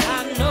me, dawg.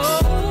 I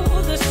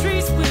know the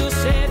streets will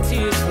shed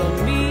tears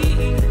for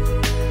me.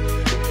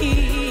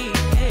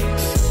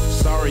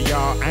 Sorry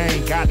y'all, I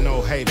ain't got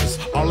no haters.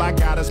 All I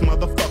got is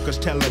motherfuckers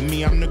telling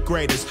me I'm the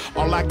greatest.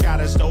 All I got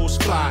is those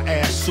fly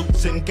ass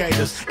suits and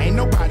gators. Ain't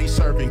nobody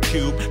serving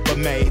cube but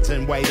maids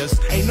and waiters.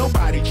 Ain't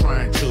nobody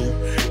trying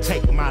to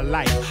take my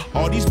life.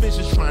 All these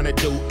bitches trying to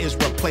do is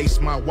replace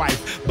my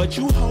wife. But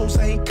you hoes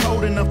ain't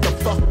cold enough to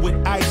fuck with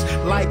ice.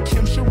 Like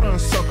Kim should run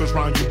circles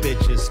round you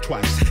bitches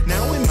twice.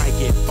 Now it might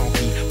get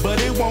funky, but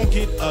it won't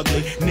get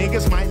ugly.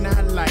 Niggas might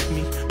not like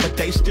me, but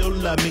they still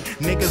love me.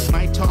 Niggas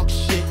might talk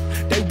shit,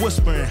 they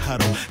whisper and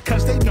huddle,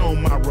 cause they know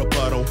my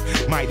rebuttal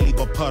might leave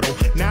a puddle.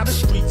 Now the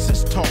streets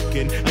is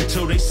talking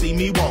until they see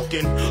me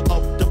walking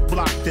up the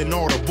block, then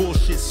all the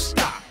bullshit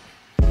stop.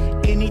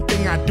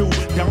 Anything I do,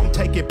 don't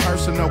take it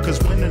personal,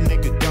 cause when a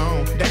nigga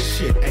gone, that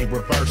shit ain't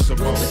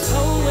reversible. When the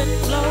cold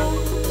wind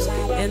blows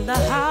in the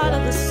heart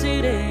of the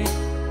city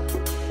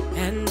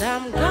and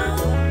I'm gone,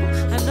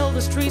 I know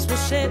the streets will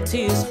shed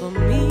tears for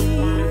me.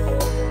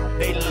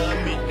 They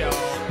love me, dawg.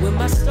 When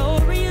my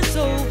story is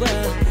over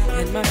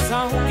and my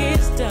song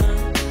is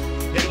done,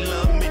 they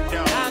love me,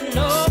 dawg. I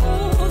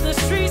know the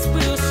streets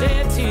will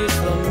shed tears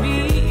for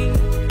me.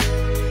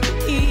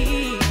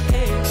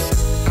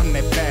 I'm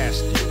that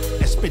bastard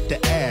that spit the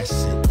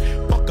acid.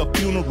 Fuck a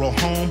funeral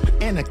home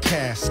and a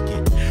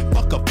casket.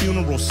 Fuck a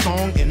funeral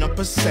song and a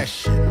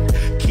procession.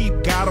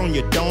 Keep God on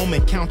your dome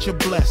and count your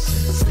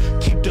blessings.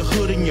 Keep the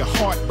hood in your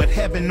heart but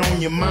heaven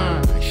on your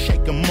mind.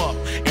 Shake 'em up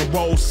and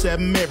roll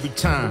 7 every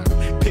time.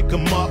 Pick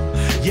 'em up,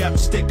 yep,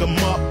 stick 'em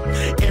up.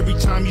 Every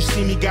time you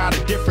see me got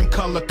a different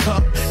color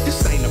cup.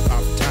 This ain't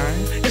about time,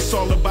 it's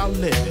all about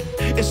living.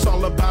 It's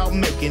all about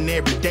making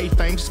every day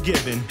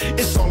Thanksgiving.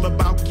 It's all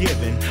about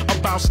giving,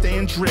 about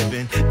staying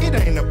driven. It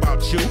ain't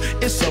about you,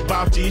 it's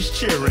about these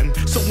cheering.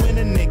 So when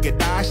a nigga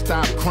dies,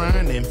 stop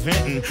crying and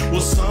venting.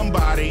 Will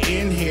somebody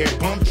in here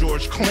bump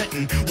George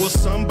Clinton? Will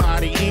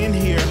somebody in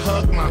here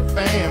hug my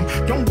fam?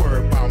 Don't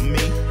worry about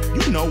me,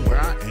 you know where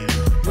I am.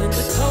 When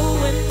the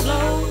cold wind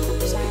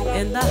blows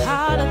in the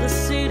heart of the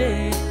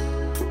city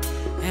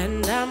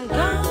and I'm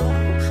gone,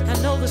 I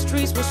know the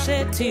streets will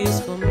shed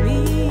tears for me.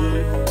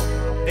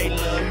 They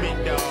love me,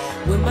 dawg.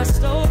 When my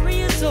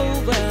story is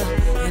over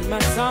and my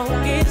song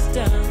is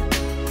done,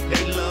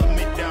 they love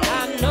me, dawg.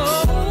 I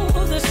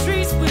know the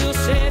streets will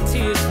shed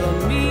tears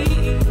for me.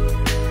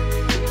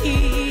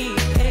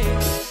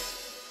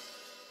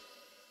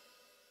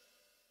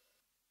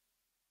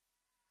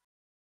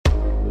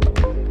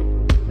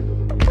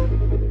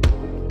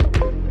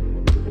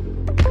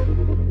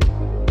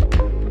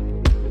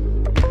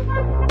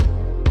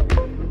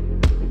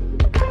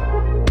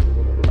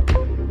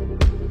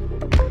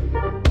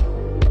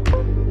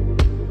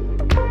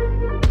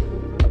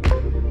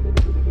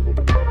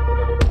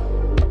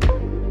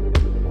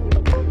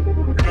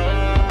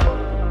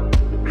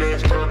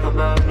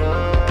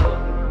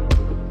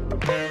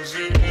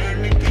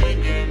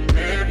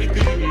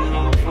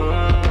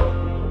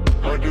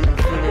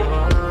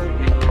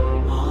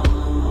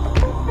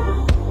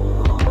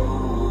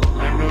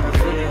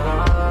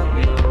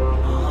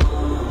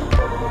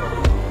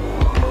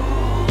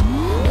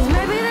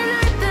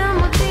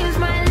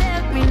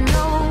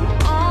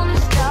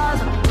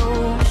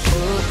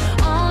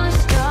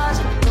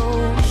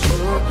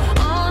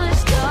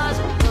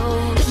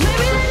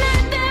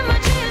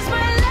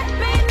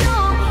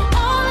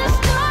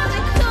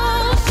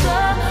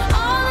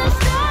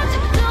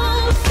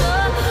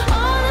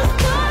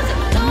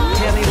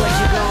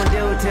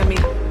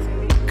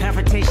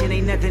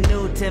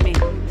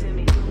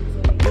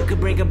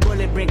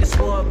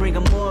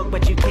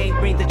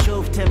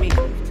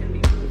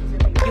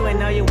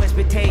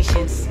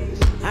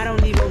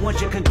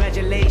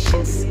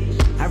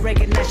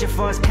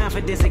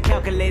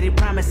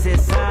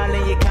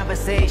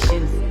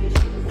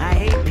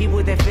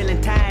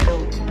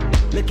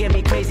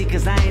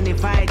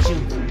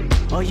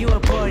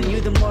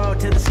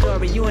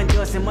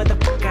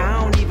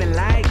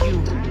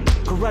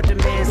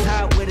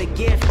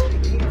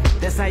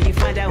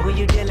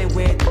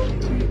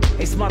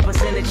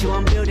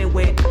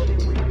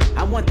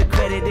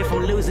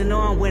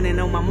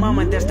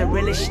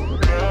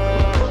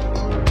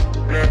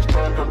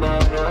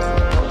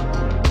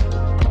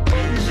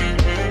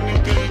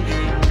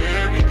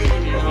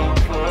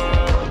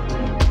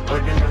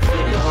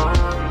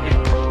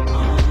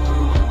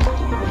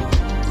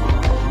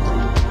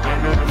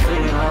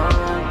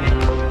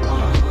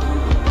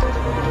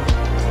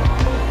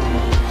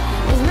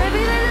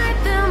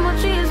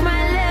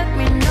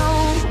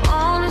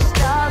 All the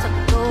stars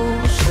are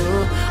close,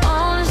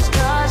 all the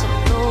stars are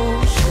close.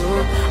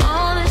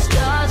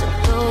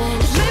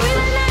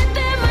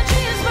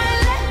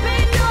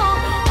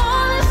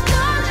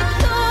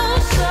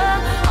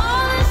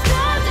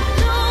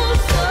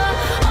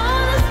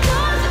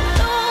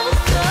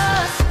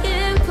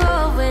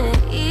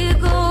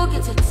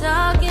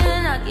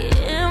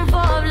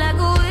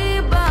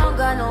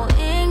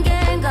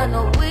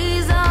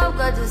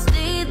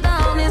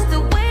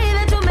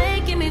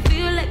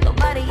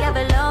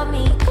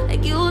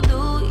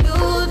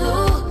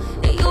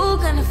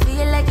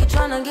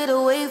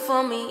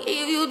 on me.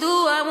 If you do,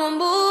 I won't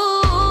boo